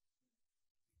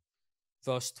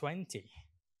 Verse 20.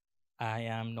 I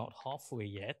am not halfway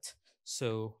yet,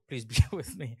 so please bear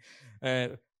with me.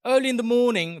 Early in the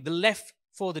morning, they left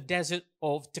for the desert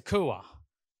of Tekoa.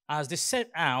 As they set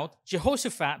out,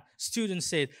 Jehoshaphat stood and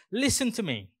said, "Listen to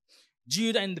me,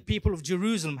 Judah and the people of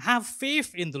Jerusalem. Have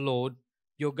faith in the Lord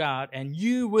your God, and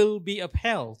you will be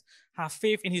upheld. Have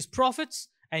faith in His prophets,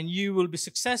 and you will be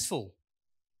successful."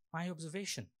 My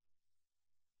observation.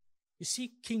 You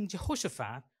see, King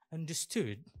Jehoshaphat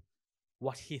understood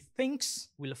what he thinks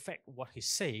will affect what he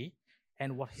say,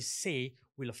 and what he say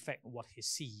will affect what he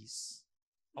sees.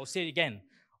 I'll say it again.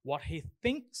 What he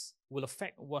thinks will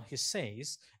affect what he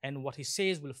says, and what he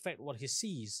says will affect what he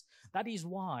sees. That is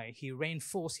why he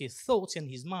reinforced his thoughts and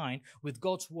his mind with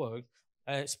God's word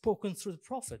spoken through the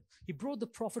prophet. He brought the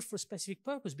prophet for a specific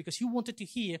purpose, because he wanted to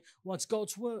hear what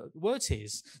God's word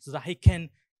is, so that he can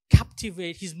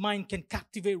captivate, his mind can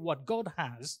captivate what God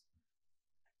has.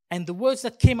 And the words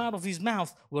that came out of his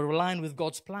mouth were aligned with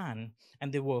God's plan,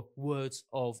 and they were words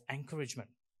of encouragement.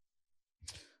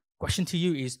 Question to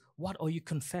you is, what are you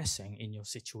confessing in your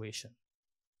situation?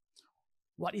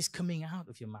 What is coming out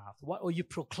of your mouth? What are you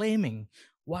proclaiming?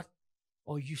 What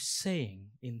are you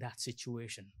saying in that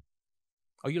situation?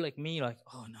 Are you like me, like,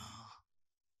 "Oh no,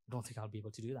 I don't think I'll be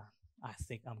able to do that. I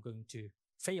think I'm going to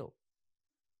fail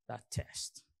that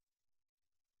test"?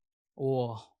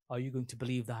 Or are you going to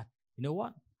believe that, you know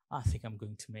what? I think I'm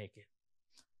going to make it.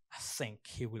 I think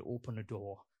He will open a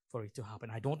door for it to happen.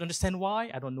 I don't understand why.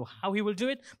 I don't know how He will do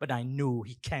it, but I know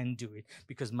He can do it,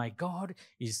 because my God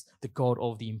is the God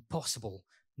of the impossible.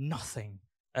 Nothing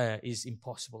is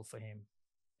impossible for Him.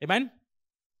 Amen?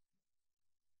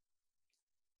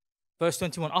 Verse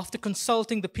 21, after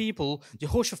consulting the people,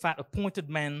 Jehoshaphat appointed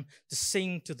men to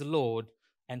sing to the Lord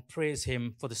and praise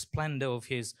Him for the splendor of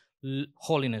His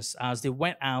holiness, as they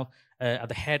went out at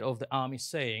the head of the army,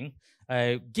 saying,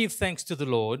 "Give thanks to the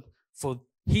Lord, for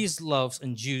His loves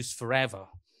endures forever."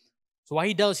 So what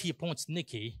he does, he appoints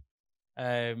Nikki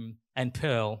and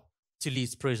Pearl to lead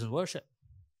praise and worship.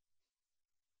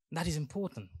 That is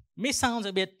important. It may sound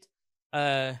a bit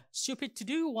stupid to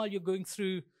do while you're going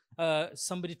through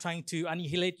somebody trying to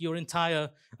annihilate your entire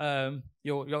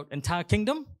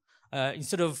kingdom.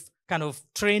 Instead of kind of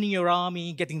training your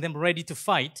army, getting them ready to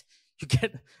fight, you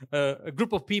get a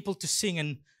group of people to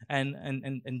sing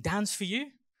and dance for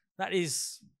you.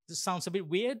 This sounds a bit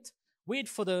weird. Weird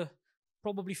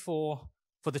probably for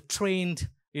the trained,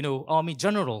 army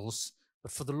generals.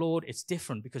 But for the Lord, it's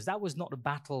different, because that was not a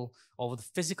battle over the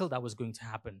physical that was going to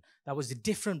happen. That was a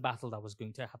different battle that was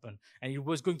going to happen. And it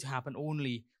was going to happen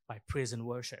only by praise and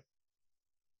worship.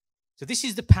 So this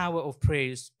is the power of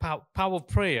praise, power of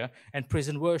prayer and praise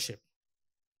and worship.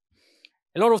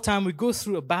 A lot of time we go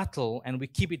through a battle and we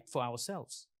keep it for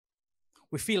ourselves.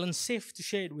 We feel unsafe to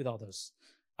share it with others.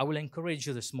 I will encourage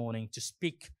you this morning to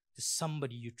speak to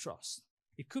somebody you trust.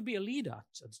 It could be a leader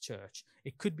at the church.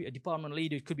 It could be a department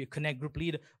leader. It could be a connect group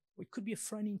leader. It could be a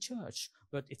friend in church.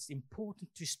 But it's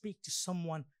important to speak to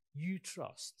someone you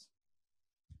trust.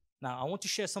 Now, I want to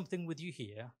share something with you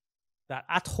here, that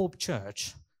at Hope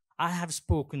Church, I have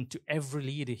spoken to every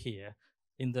leader here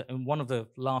in one of the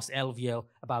last LVL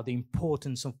about the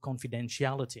importance of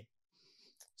confidentiality.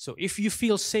 So if you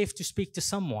feel safe to speak to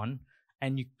someone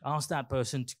and you ask that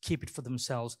person to keep it for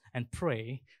themselves and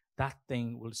pray, that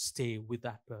thing will stay with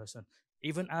that person.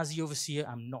 Even as the overseer,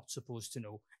 I'm not supposed to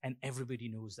know, and everybody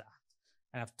knows that.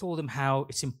 And I've told them how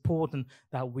it's important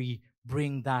that we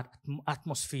bring that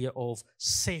atmosphere of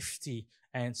safety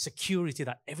and security,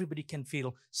 that everybody can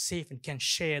feel safe and can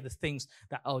share the things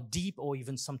that are deep or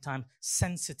even sometimes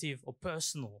sensitive or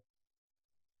personal.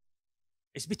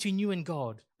 It's between you and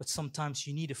God, but sometimes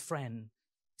you need a friend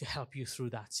to help you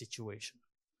through that situation.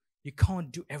 You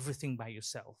can't do everything by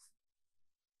yourself.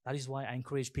 That is why I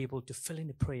encourage people to fill in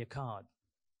a prayer card.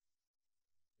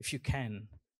 if you can.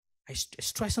 I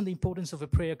stress on the importance of a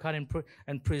prayer card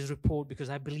and praise report, because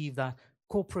I believe that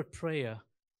corporate prayer,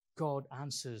 God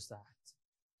answers that.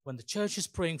 When the church is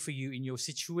praying for you in your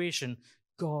situation,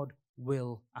 God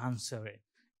will answer it.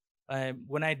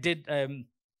 When I did,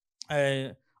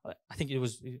 I think it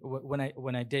was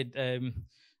when I did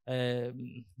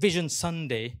Vision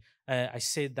Sunday, I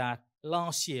said that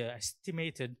last year I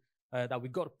estimated that we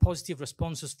got positive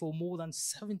responses for more than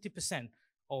 70%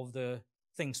 of the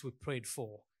things we prayed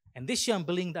for. And this year I'm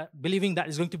believing that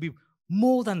is going to be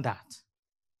more than that,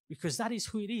 because that is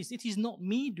who it is. It is not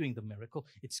me doing the miracle.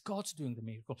 It's God's doing the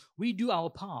miracle. We do our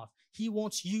part. He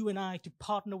wants you and I to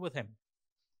partner with him.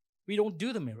 We don't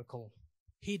do the miracle.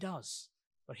 He does.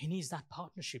 But he needs that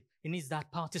partnership. He needs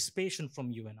that participation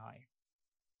from you and I.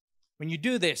 When you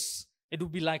do this, it will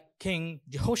be like King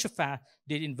Jehoshaphat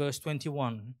did in verse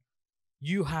 21.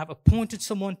 You have appointed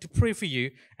someone to pray for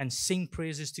you and sing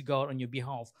praises to God on your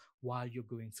behalf while you're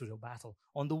going through your battle.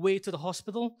 On the way to the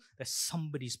hospital, there's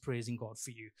somebody's praising God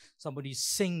for you. Somebody's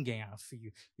singing out for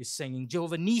you. You're singing,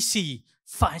 Jehovah Nissi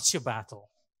fights your battle.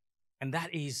 And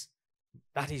that is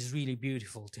really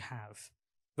beautiful to have.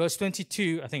 Verse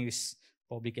 22, I think it's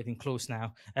probably getting close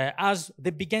now. As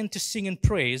they began to sing and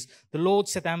praise, the Lord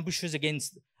set ambushes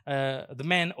against the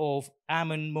men of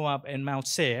Ammon, Moab, and Mount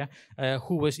Seir,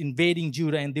 who was invading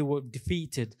Judah, and they were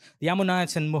defeated. The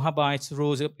Ammonites and Moabites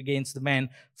rose up against the men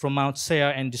from Mount Seir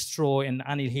and destroyed and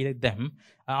annihilated them.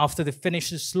 After they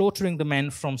finished slaughtering the men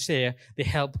from Seir, they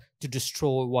helped to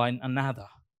destroy one another.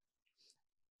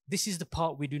 This is the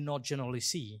part we do not generally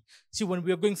see. See, when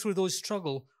we are going through those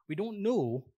struggles, we don't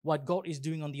know what God is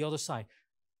doing on the other side.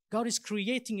 God is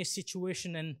creating a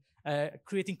situation and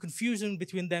creating confusion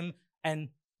between them, and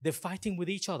they're fighting with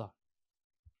each other.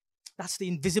 That's the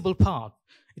invisible part.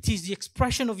 It is the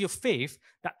expression of your faith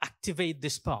that activates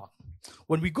this part.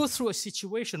 When we go through a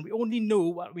situation, we only know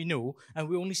what we know, and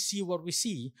we only see what we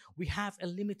see. We have a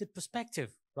limited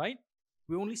perspective, right?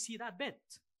 We only see that bit.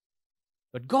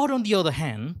 But God, on the other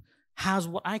hand, has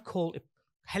what I call a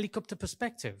helicopter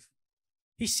perspective.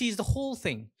 He sees the whole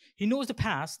thing. He knows the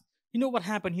past. He knows what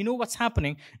happened. He knows what's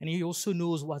happening. And he also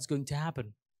knows what's going to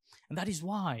happen. And that is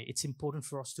why it's important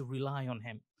for us to rely on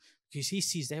him, because he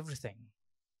sees everything.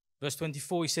 Verse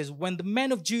 24, he says, when the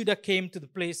men of Judah came to the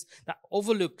place that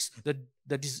overlooks the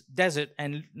desert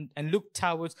and looked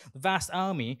towards the vast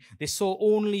army, they saw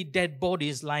only dead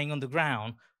bodies lying on the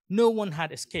ground. No one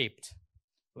had escaped.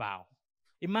 Wow.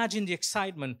 Imagine the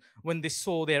excitement when they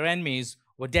saw their enemies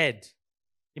were dead.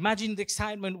 Imagine the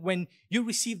excitement when you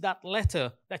received that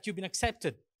letter that you've been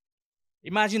accepted.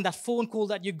 Imagine that phone call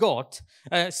that you got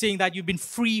saying that you've been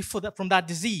free from that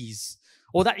disease.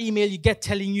 Or that email you get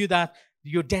telling you that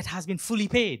your debt has been fully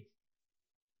paid.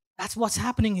 That's what's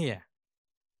happening here.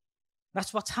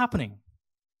 That's what's happening.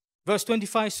 Verse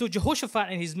 25, so Jehoshaphat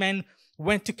and his men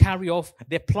went to carry off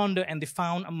their plunder, and they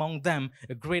found among them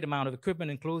a great amount of equipment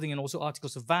and clothing and also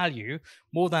articles of value,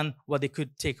 more than what they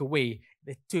could take away.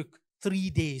 They took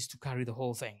 3 days to carry the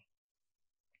whole thing.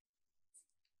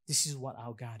 This is what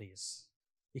our God is.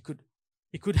 He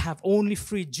could have only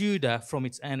freed Judah from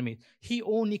its enemy. He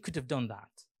only could have done that.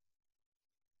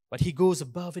 But he goes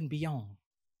above and beyond.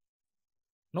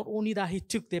 Not only that, he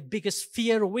took their biggest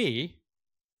fear away,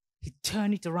 he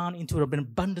turned it around into an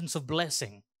abundance of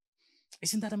blessing.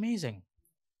 Isn't that amazing?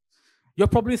 You're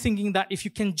probably thinking that if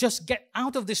you can just get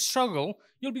out of this struggle,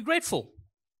 you'll be grateful.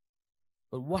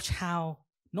 But watch how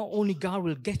not only God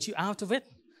will get you out of it,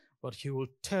 but he will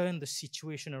turn the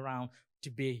situation around to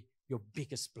be your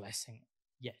biggest blessing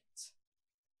yet.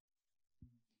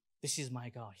 This is my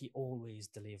God. He always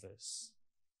delivers.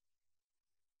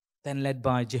 Then, led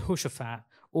by Jehoshaphat,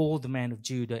 all the men of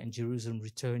Judah and Jerusalem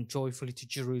returned joyfully to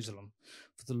Jerusalem.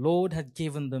 For the Lord had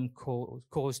given them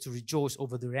cause to rejoice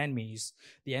over their enemies.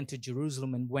 They entered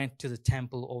Jerusalem and went to the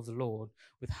temple of the Lord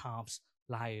with harps,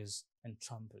 lyres, and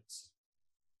trumpets.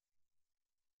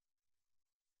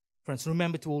 Friends,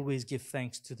 remember to always give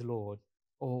thanks to the Lord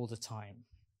all the time.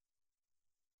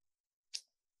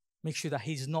 Make sure that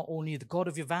he's not only the God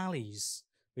of your valleys,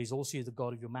 but he's also the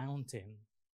God of your mountain.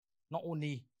 Not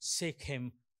only seek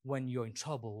him when you're in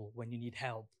trouble, when you need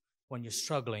help, when you're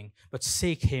struggling, but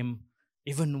seek him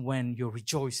even when you're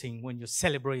rejoicing, when you're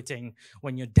celebrating,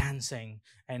 when you're dancing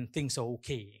and things are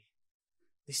okay.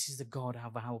 This is the God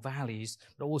of our valleys,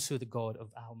 but also the God of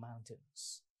our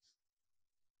mountains.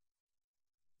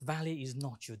 The valley is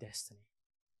not your destiny.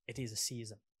 It is a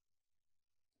season.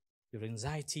 Your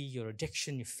anxiety, your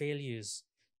addiction, your failures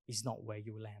is not where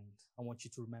you will end. I want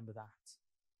you to remember that.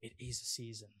 It is a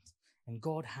season. And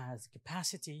God has the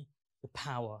capacity, the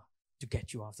power to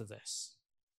get you out of this.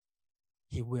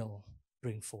 He will.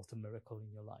 bring forth a miracle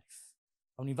in your life.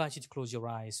 I want to invite you to close your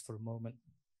eyes for a moment.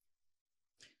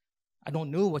 I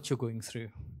don't know what you're going through,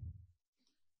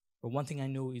 but one thing I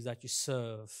know is that you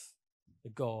serve a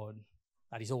God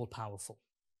that is all-powerful,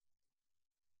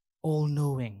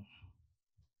 all-knowing.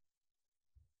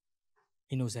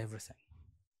 He knows everything.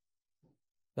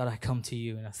 God, I come to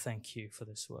you and I thank you for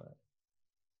this word,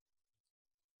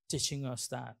 teaching us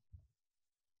that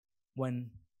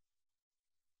when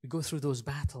we go through those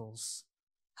battles,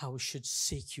 how we should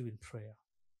seek you in prayer,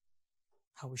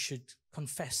 how we should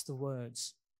confess the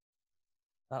words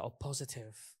that are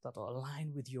positive, that are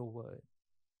aligned with your word.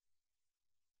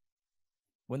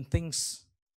 When things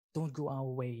don't go our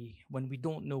way, when we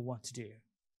don't know what to do.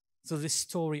 So this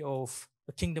story of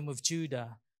the kingdom of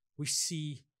Judah, we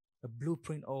see a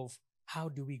blueprint of how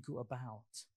do we go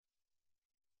about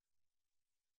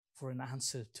for an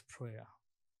answer to prayer.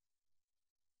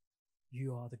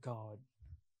 You are the God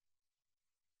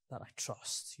that I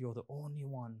trust. You're the only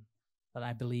one that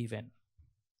I believe in.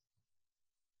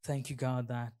 Thank you, God,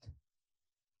 that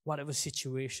whatever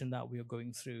situation that we are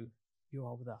going through, you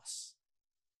are with us.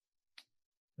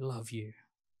 We love you.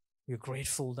 We're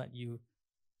grateful that you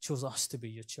chose us to be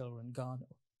your children. God,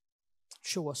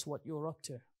 show us what you're up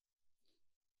to.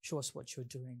 Show us what you're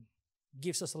doing. It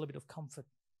gives us a little bit of comfort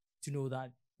to know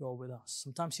that you're with us.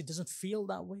 Sometimes it doesn't feel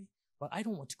that way, but I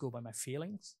don't want to go by my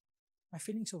feelings. My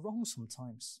feelings are wrong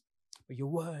sometimes, but your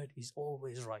word is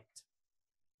always right.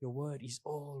 Your word is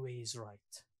always right.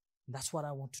 And that's what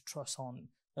I want to trust on,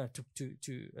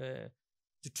 to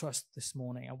trust this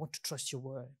morning. I want to trust your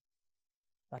word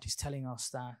that is telling us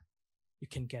that you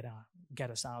can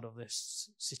get us out of this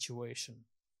situation.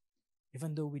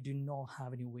 Even though we do not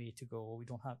have any way to go, or we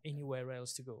don't have anywhere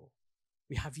else to go,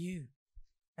 we have you.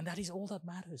 And that is all that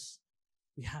matters.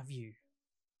 We have you.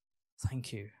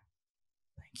 Thank you.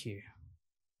 Thank you.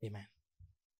 Amen.